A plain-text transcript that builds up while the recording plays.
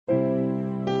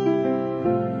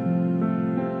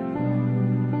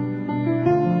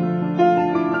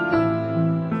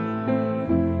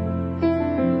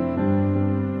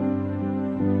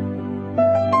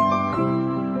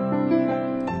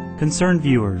Concerned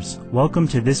viewers, welcome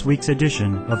to this week's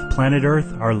edition of Planet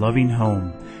Earth, Our Loving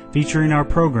Home, featuring our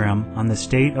program on the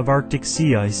state of Arctic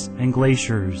sea ice and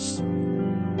glaciers.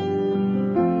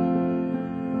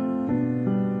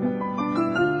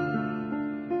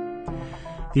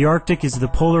 The Arctic is the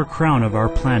polar crown of our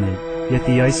planet, yet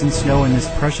the ice and snow in this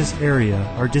precious area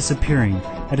are disappearing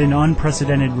at an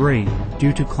unprecedented rate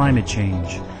due to climate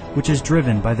change, which is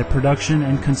driven by the production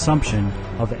and consumption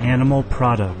of animal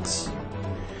products.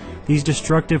 These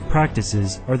destructive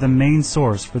practices are the main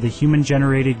source for the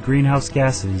human-generated greenhouse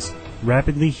gases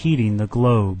rapidly heating the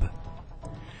globe.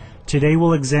 Today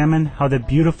we'll examine how the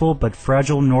beautiful but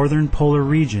fragile northern polar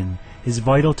region is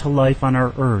vital to life on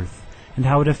our Earth and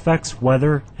how it affects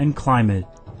weather and climate.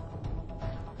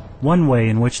 One way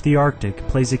in which the Arctic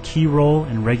plays a key role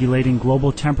in regulating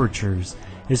global temperatures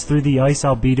is through the ice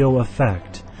albedo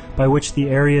effect, by which the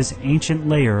area's ancient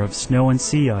layer of snow and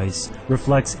sea ice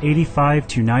reflects 85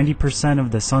 to 90%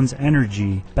 of the sun's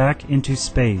energy back into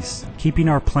space, keeping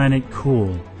our planet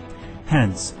cool.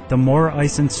 Hence, the more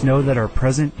ice and snow that are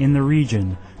present in the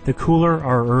region, the cooler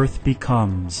our Earth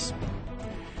becomes.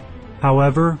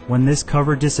 However, when this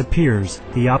cover disappears,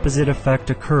 the opposite effect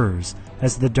occurs,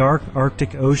 as the dark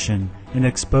Arctic Ocean and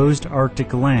exposed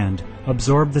Arctic land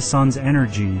absorb the sun's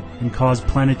energy and cause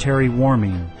planetary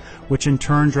warming, which in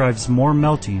turn drives more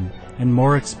melting and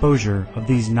more exposure of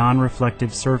these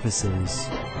non-reflective surfaces.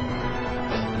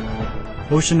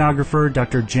 Oceanographer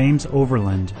Dr. James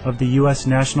Overland of the U.S.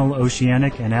 National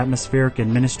Oceanic and Atmospheric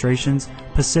Administration's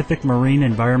Pacific Marine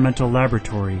Environmental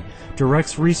Laboratory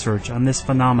directs research on this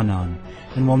phenomenon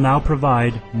and will now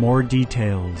provide more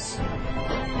details.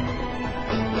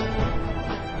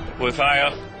 With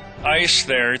ice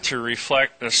there to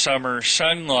reflect the summer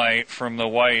sunlight from the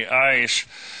white ice,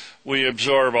 we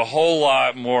absorb a whole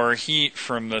lot more heat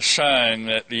from the sun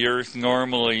that the Earth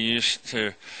normally used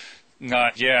to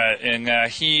not get, and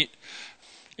that heat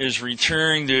is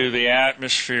returned to the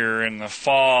atmosphere in the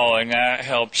fall, and that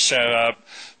helps set up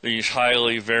these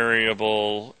highly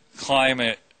variable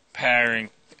climate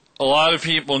patterns. A lot of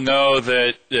people know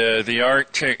that the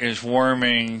Arctic is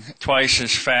warming twice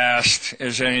as fast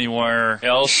as anywhere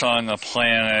else on the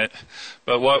planet,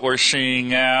 but what we're seeing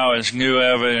now is new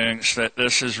evidence that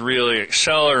this is really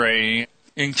accelerating.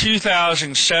 In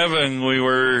 2007, we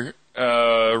were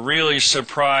really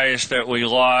surprised that we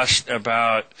lost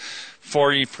about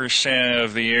 40%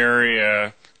 of the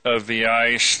area of the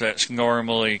ice that's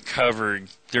normally covered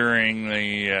during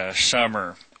the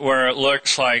summer, where it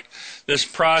looks like this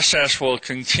process will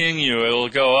continue. It'll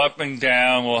go up and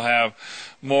down. We'll have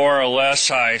more or less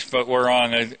ice, but we're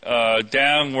on a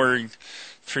downward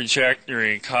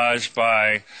trajectory caused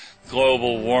by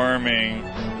global warming.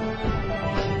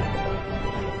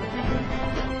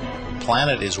 The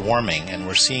planet is warming, and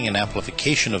we're seeing an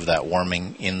amplification of that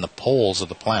warming in the poles of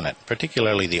the planet,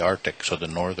 particularly the Arctic, so the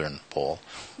northern pole.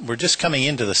 We're just coming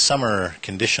into the summer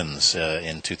conditions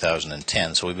in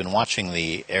 2010, so we've been watching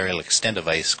the aerial extent of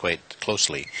ice quite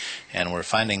closely, and we're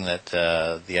finding that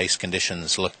the ice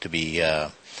conditions look to be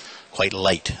quite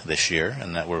light this year,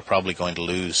 and that we're probably going to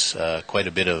lose quite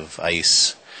a bit of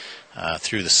ice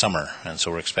through the summer, and so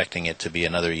we're expecting it to be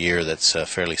another year that's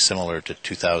fairly similar to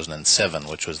 2007,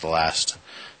 which was the last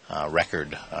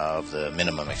record of the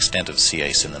minimum extent of sea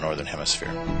ice in the northern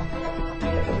hemisphere.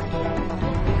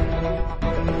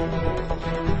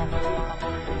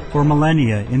 For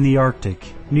millennia in the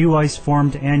Arctic, new ice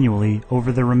formed annually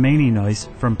over the remaining ice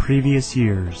from previous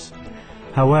years.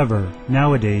 However,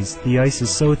 nowadays the ice is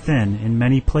so thin in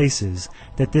many places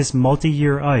that this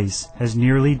multi-year ice has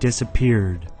nearly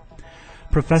disappeared.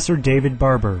 Professor David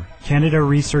Barber, Canada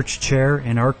Research Chair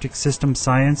in Arctic System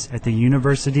Science at the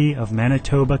University of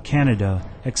Manitoba, Canada,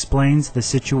 explains the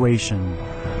situation.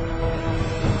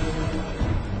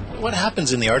 What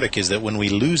happens in the Arctic is that when we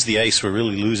lose the ice, we're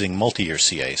really losing multi-year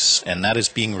sea ice, and that is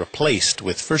being replaced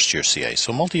with first-year sea ice.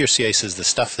 So multi-year sea ice is the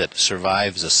stuff that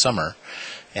survives a summer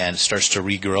and starts to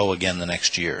regrow again the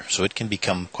next year. So it can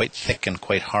become quite thick and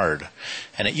quite hard.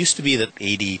 And it used to be that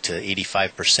 80 to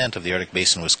 85% of the Arctic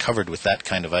basin was covered with that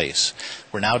kind of ice.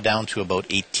 We're now down to about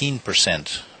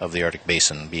 18% of the Arctic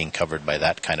basin being covered by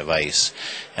that kind of ice.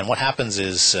 And what happens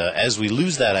is, as we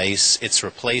lose that ice, it's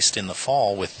replaced in the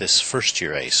fall with this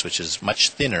first-year ice, which is much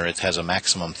thinner. It has a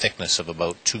maximum thickness of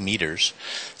about 2 meters.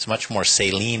 It's much more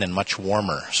saline and much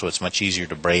warmer, so it's much easier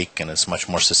to break, and it's much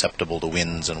more susceptible to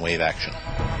winds and wave action.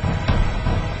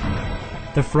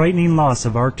 The frightening loss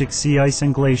of Arctic sea ice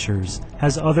and glaciers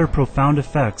has other profound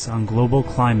effects on global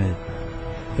climate.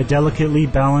 The delicately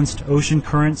balanced ocean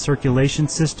current circulation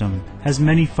system has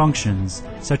many functions,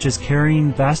 such as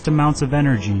carrying vast amounts of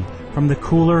energy from the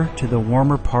cooler to the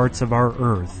warmer parts of our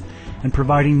Earth, and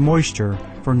providing moisture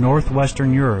for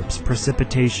northwestern Europe's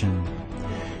precipitation.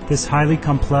 This highly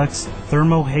complex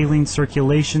thermohaline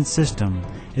circulation system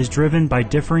is driven by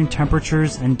differing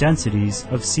temperatures and densities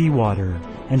of seawater,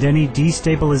 and any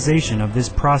destabilization of this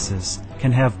process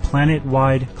can have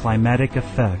planet-wide climatic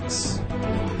effects.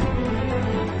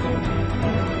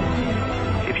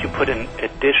 If you put in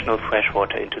additional fresh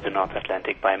water into the North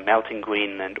Atlantic by melting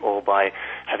Greenland or by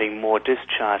having more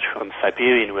discharge from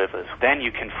Siberian rivers, then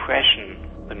you can freshen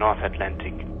the North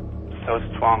Atlantic so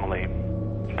strongly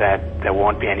that there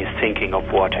won't be any sinking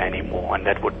of water anymore, and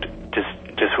that would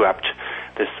disrupt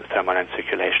this thermal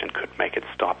circulation and could make it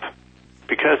stop.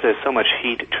 Because there's so much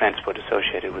heat transport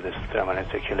associated with this thermal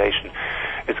circulation,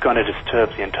 it's going to disturb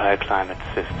the entire climate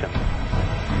system.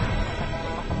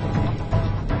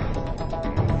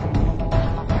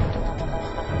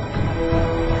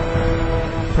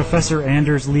 Professor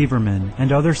Anders Lieberman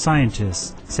and other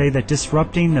scientists say that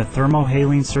disrupting the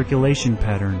thermohaline circulation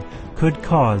pattern could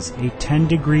cause a 10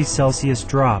 degrees Celsius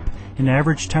drop in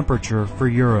average temperature for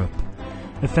Europe,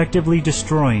 effectively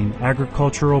destroying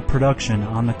agricultural production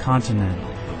on the continent,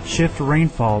 shift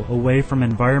rainfall away from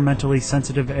environmentally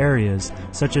sensitive areas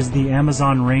such as the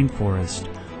Amazon rainforest,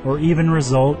 or even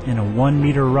result in a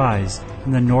 1-meter rise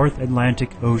in the North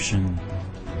Atlantic Ocean.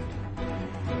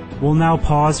 We'll now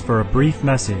pause for a brief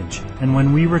message, and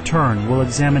when we return, we'll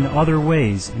examine other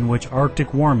ways in which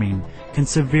Arctic warming can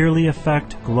severely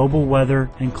affect global weather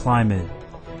and climate.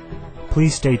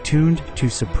 Please stay tuned to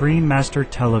Supreme Master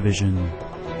Television.